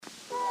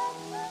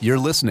You're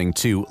listening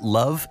to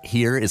Love,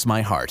 Here Is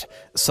My Heart,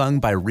 sung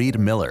by Reed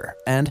Miller,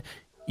 and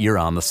you're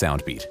on the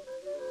Soundbeat.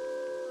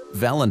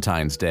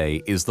 Valentine's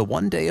Day is the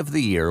one day of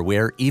the year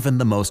where even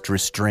the most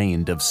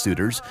restrained of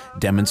suitors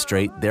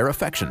demonstrate their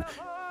affection,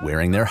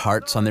 wearing their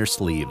hearts on their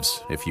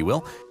sleeves, if you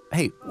will.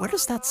 Hey, where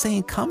does that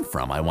saying come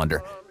from, I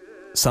wonder?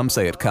 Some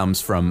say it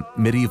comes from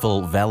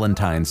medieval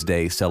Valentine's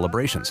Day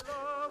celebrations.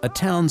 A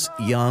town's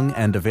young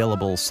and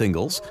available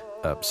singles,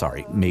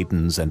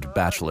 maidens and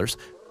bachelors,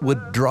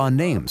 would draw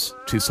names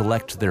to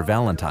select their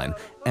Valentine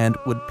and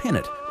would pin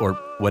it, or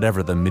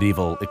whatever the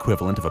medieval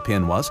equivalent of a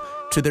pin was,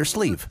 to their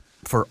sleeve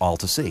for all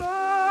to see.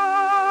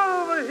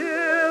 Love,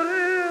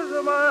 here is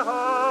my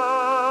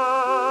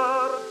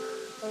heart,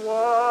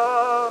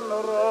 one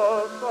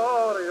rose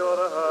for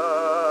your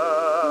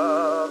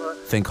hand.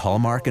 Think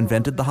Hallmark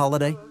invented the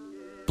holiday?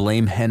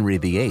 Blame Henry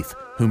VIII,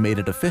 who made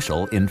it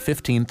official in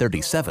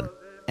 1537,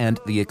 and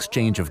the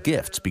exchange of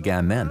gifts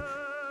began then.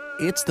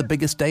 It's the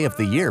biggest day of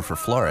the year for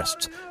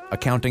florists,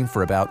 accounting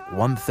for about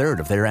 1/3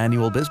 of their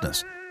annual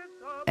business.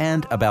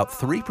 And about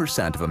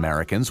 3% of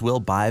Americans will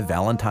buy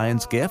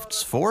Valentine's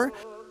gifts for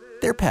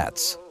their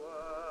pets.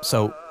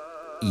 So,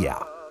 yeah.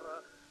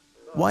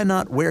 Why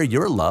not wear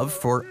your love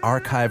for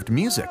archived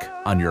music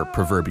on your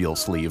proverbial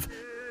sleeve?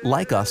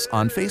 Like us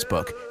on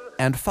Facebook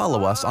and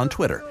follow us on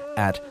Twitter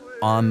at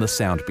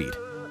OnTheSoundbeat.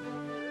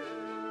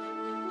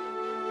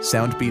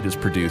 Soundbeat is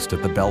produced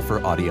at the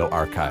Belfer Audio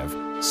Archive,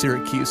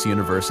 Syracuse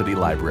University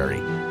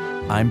Library.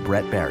 I'm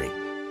Brett Barry.